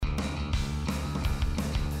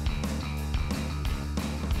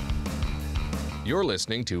You're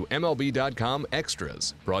listening to MLB.com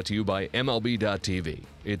Extras, brought to you by MLB.tv.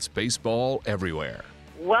 It's baseball everywhere.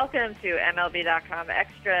 Welcome to MLB.com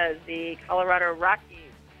Extras, the Colorado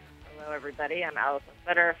Rockies. Hello, everybody. I'm Alyson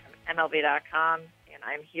Footer from MLB.com, and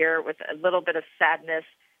I'm here with a little bit of sadness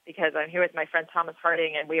because I'm here with my friend Thomas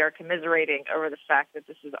Harding, and we are commiserating over the fact that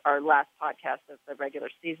this is our last podcast of the regular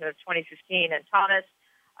season of 2015. And Thomas,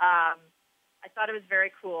 I thought it was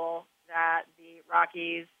very cool that the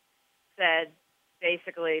Rockies said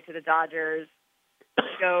basically to the Dodgers,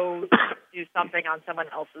 go do something on someone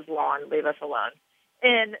else's lawn, leave us alone.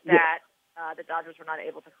 And that the Dodgers were not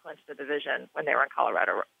able to clinch the division when they were in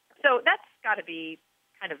Colorado. So that's got to be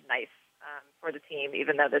kind of nice for the team,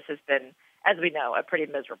 even though this has been, as we know, a pretty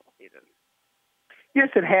miserable season. Yes,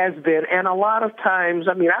 it has been. And a lot of times,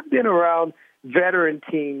 I mean, I've been around veteran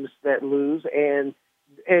teams that lose, and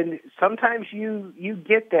sometimes you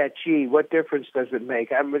get that, gee, what difference does it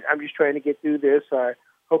make? I'm just trying to get through this. I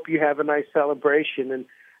hope you have a nice celebration. And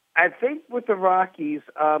I think with the Rockies,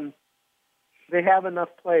 they have enough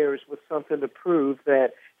players with something to prove that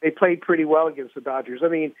they played pretty well against the Dodgers. I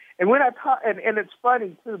mean, and when I talk, and it's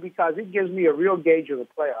funny too because it gives me a real gauge of the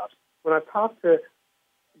playoffs. When I talked to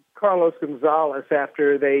Carlos Gonzalez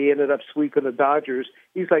after they ended up sweeping the Dodgers,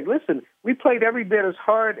 he's like, "Listen, we played every bit as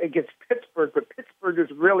hard against Pittsburgh, but Pittsburgh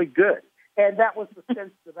is really good." And that was the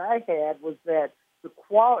sense that I had was that the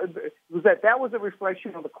quality that was a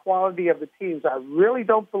reflection of the quality of the teams. I really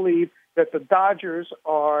don't believe that the Dodgers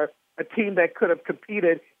are a team that could have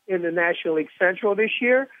competed in the National League Central this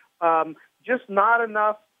year. Just not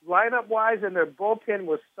enough lineup-wise, and their bullpen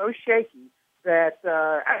was so shaky that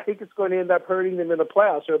I think it's going to end up hurting them in the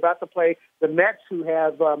playoffs. They're about to play the Mets, who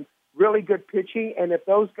have really good pitching, and if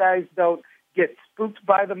those guys don't get spooked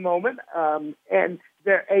by the moment and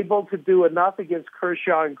they're able to do enough against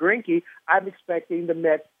Kershaw and Greinke, I'm expecting the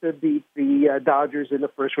Mets to beat the Dodgers in the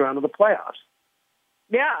first round of the playoffs.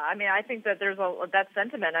 Yeah, I mean, I think that there's that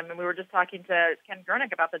sentiment. I mean, we were just talking to Ken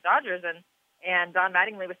Gernick about the Dodgers, and Don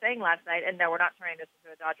Mattingly was saying last night, and no, we're not turning this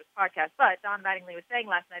into a Dodgers podcast, but Don Mattingly was saying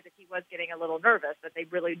last night that he was getting a little nervous, that they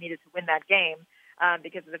really needed to win that game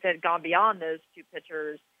because if it had gone beyond those two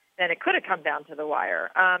pitchers, then it could have come down to the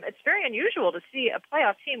wire. It's very unusual to see a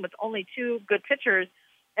playoff team with only two good pitchers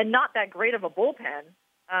and not that great of a bullpen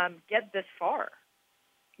get this far.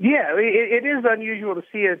 Yeah, it is unusual to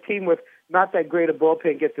see a team with not that great a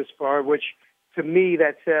bullpen get this far, which to me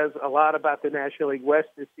that says a lot about the National League West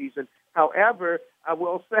this season. However, I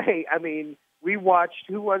will say, I mean, we watched,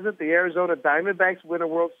 who was it? The Arizona Diamondbacks win a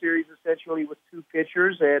World Series essentially with two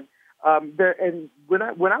pitchers, and when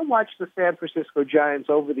I watched the San Francisco Giants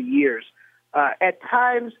over the years, at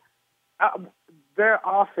times their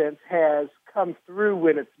offense has come through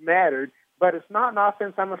when it's mattered, but it's not an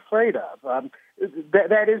offense I'm afraid of.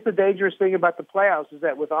 That is the dangerous thing about the playoffs, is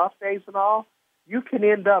that with off days and all, you can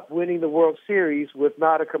end up winning the World Series with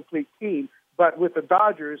not a complete team. But with the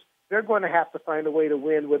Dodgers, they're going to have to find a way to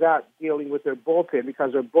win without dealing with their bullpen,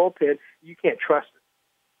 because their bullpen, you can't trust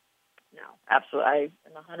it. No, absolutely.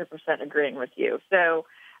 I'm 100% agreeing with you. So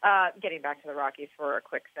getting back to the Rockies for a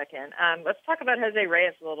quick second, let's talk about Jose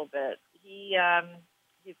Reyes a little bit.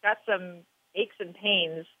 He's got some aches and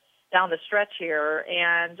pains down the stretch here,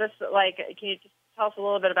 and just like, can you just tell us a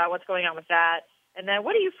little bit about what's going on with that? And then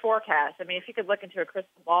what do you forecast? I mean, if you could look into a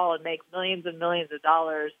crystal ball and make millions and millions of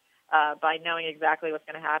dollars by knowing exactly what's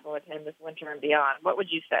going to happen with him this winter and beyond, what would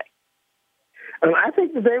you say? I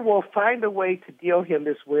think that they will find a way to deal him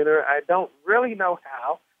this winter. I don't really know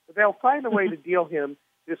how, but they'll find a way to deal him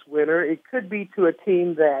this winter. It could be to a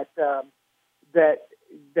team that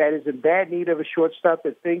is in bad need of a shortstop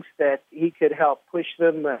that thinks that he could help push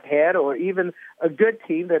them ahead, or even a good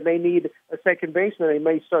team that may need a second baseman. They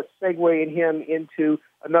may start segueing him into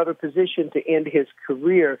another position to end his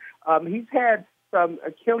career. He's had some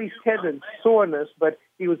Achilles tendon soreness, but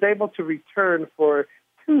he was able to return for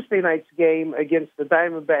Tuesday night's game against the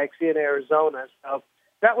Diamondbacks in Arizona. So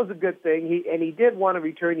that was a good thing. He did want to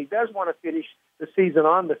return. He does want to finish the season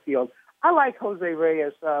on the field. I like Jose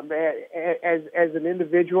Reyes as an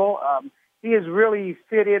individual. He has really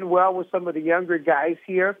fit in well with some of the younger guys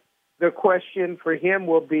here. The question for him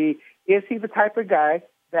will be, is he the type of guy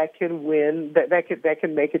that can win, that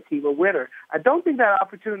can make a team a winner? I don't think that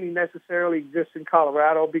opportunity necessarily exists in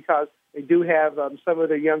Colorado because they do have some of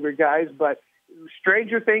the younger guys, but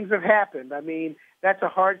stranger things have happened. I mean, that's a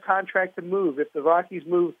hard contract to move. If the Rockies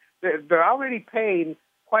move, they're already paying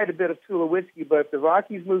quite a bit of Tulowitzki, but if the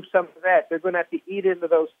Rockies move some of that, they're going to have to eat into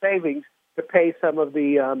those savings to pay some of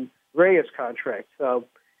the Reyes contract. So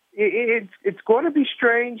it's going to be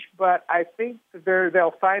strange, but I think that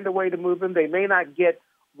they'll find a way to move him. They may not get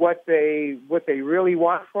what they really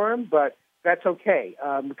want for him, but that's okay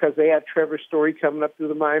because they have Trevor Story coming up through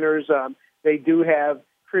the minors. They do have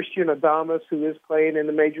Christian Adames, who is playing in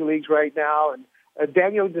the major leagues right now, and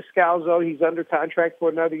Daniel Descalzo, he's under contract for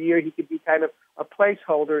another year. He could be kind of a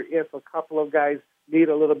placeholder if a couple of guys need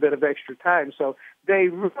a little bit of extra time. So they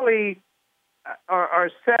really are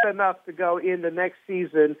set enough to go in the next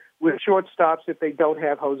season with shortstops if they don't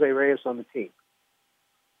have Jose Reyes on the team.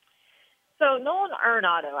 So Nolan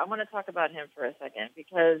Arenado, I want to talk about him for a second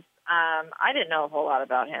because I didn't know a whole lot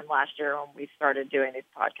about him last year when we started doing these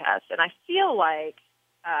podcasts, and I feel like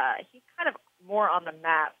he's kind of more on the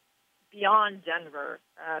map beyond Denver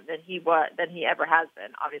than he ever has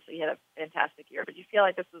been. Obviously, he had a fantastic year, but you feel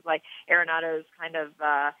like this was like Arenado's kind of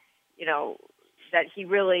that he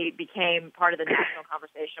really became part of the national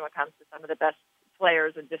conversation when it comes to some of the best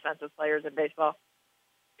players and defensive players in baseball.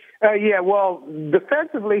 Yeah, well,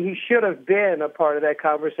 defensively, he should have been a part of that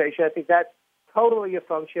conversation. I think that's totally a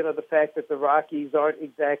function of the fact that the Rockies aren't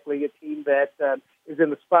exactly a team that is in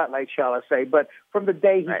the spotlight, shall I say. But from the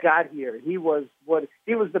day he got here, he was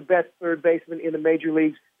the best third baseman in the major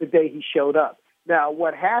leagues the day he showed up. Now,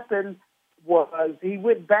 what happened was he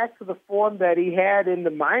went back to the form that he had in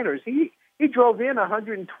the minors. He drove in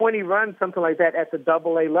 120 runs, something like that, at the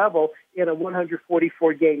Double-A level in a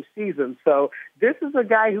 144-game season. So this is a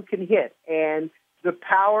guy who can hit, and the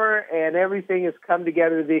power and everything has come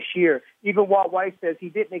together this year. Even Walt White says he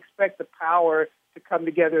didn't expect the power to come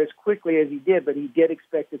together as quickly as he did, but he did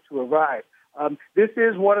expect it to arrive. This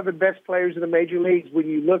is one of the best players in the major leagues when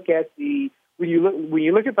you look at the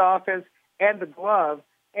offense and the glove.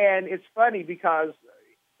 And it's funny because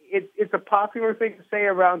it's a popular thing to say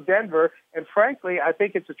around Denver, and frankly, I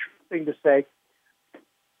think it's a true thing to say.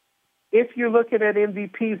 If you're looking at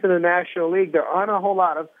MVPs in the National League, there aren't a whole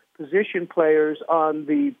lot of position players on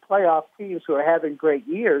the playoff teams who are having great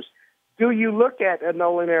years. Do you look at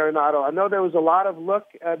Nolan Arenado? I know there was a lot of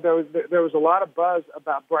there was a lot of buzz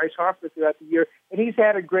about Bryce Harper throughout the year, and he's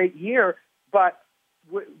had a great year, but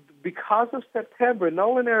because of September,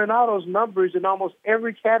 Nolan Arenado's numbers in almost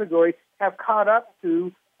every category have caught up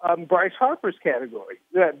to Bryce Harper's category,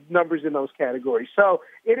 numbers in those categories. So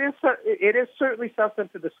it is certainly something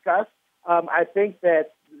to discuss. I think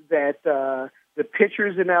that the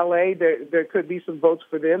pitchers in L.A., there could be some votes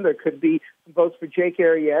for them. There could be some votes for Jake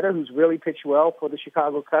Arrieta, who's really pitched well for the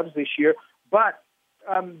Chicago Cubs this year. But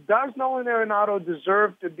does Nolan Arenado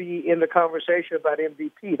deserve to be in the conversation about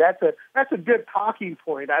MVP? That's a good talking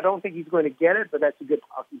point. I don't think he's going to get it, but that's a good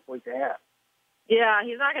talking point to have. Yeah,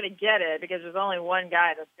 he's not going to get it because there's only one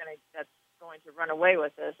guy that's going to run away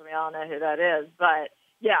with this, and we all know who that is. But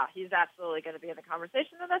yeah, he's absolutely going to be in the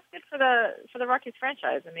conversation, and that's good for the Rockies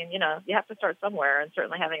franchise. I mean, you have to start somewhere, and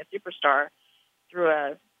certainly having a superstar through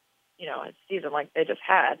a season like they just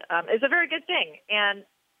had is a very good thing. And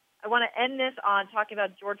I want to end this on talking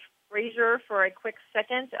about George Frazier for a quick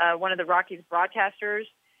second, one of the Rockies broadcasters.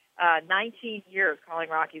 19 years calling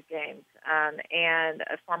Rockies games, and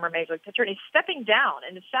a former Major League pitcher. And he's stepping down,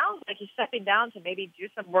 and it sounds like he's stepping down to maybe do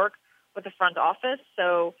some work with the front office.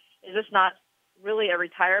 So is this not really a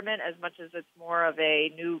retirement as much as it's more of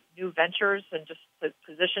a new ventures and just a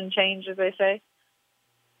position change, as they say?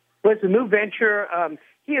 Well, it's a new venture.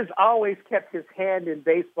 He has always kept his hand in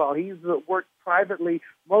baseball. He's worked privately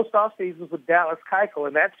most off seasons with Dallas Keuchel,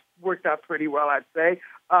 and that's worked out pretty well, I'd say.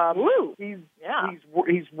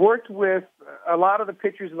 He's worked with a lot of the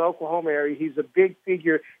pitchers in the Oklahoma area. He's a big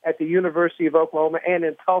figure at the University of Oklahoma and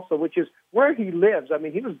in Tulsa, which is where he lives. I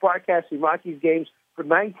mean, he was broadcasting Rockies games for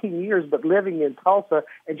 19 years, but living in Tulsa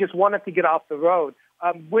and just wanted to get off the road.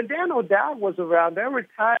 When Dan O'Dowd was around, there were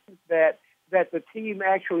times that the team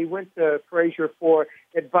actually went to Frazier for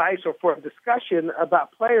advice or for a discussion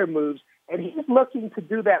about player moves, and he's looking to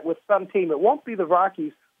do that with some team. It won't be the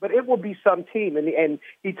Rockies, but it will be some team. And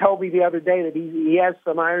he told me the other day that he has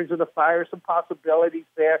some irons in the fire, some possibilities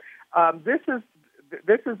there. This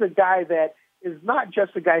is a guy that is not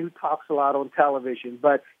just a guy who talks a lot on television,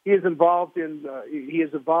 but he is involved in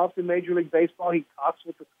Major League Baseball. He talks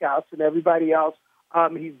with the scouts and everybody else.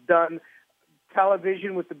 He's done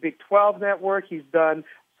television with the Big 12 network. He's done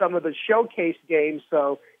some of the showcase games.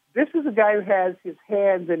 So this is a guy who has his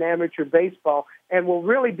hands in amateur baseball and will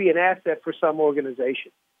really be an asset for some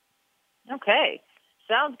organization. Okay.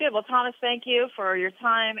 Sounds good. Well, Thomas, thank you for your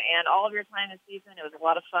time and all of your time this season. It was a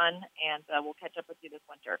lot of fun, and we'll catch up with you this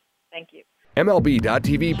winter. Thank you.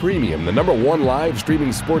 MLB.tv Premium, the #1 live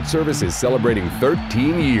streaming sports service, is celebrating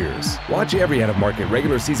 13 years. Watch every out-of-market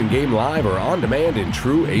regular season game live or on demand in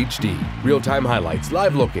true HD. Real-time highlights,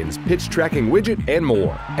 live look-ins, pitch tracking widget, and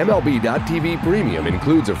more. MLB.tv Premium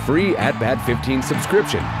includes a free At-Bat 15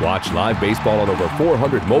 subscription. Watch live baseball on over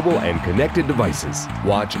 400 mobile and connected devices.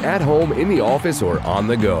 Watch at home, in the office, or on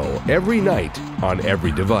the go every night on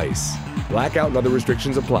every device. Blackout and other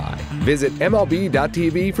restrictions apply. Visit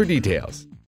MLB.tv for details.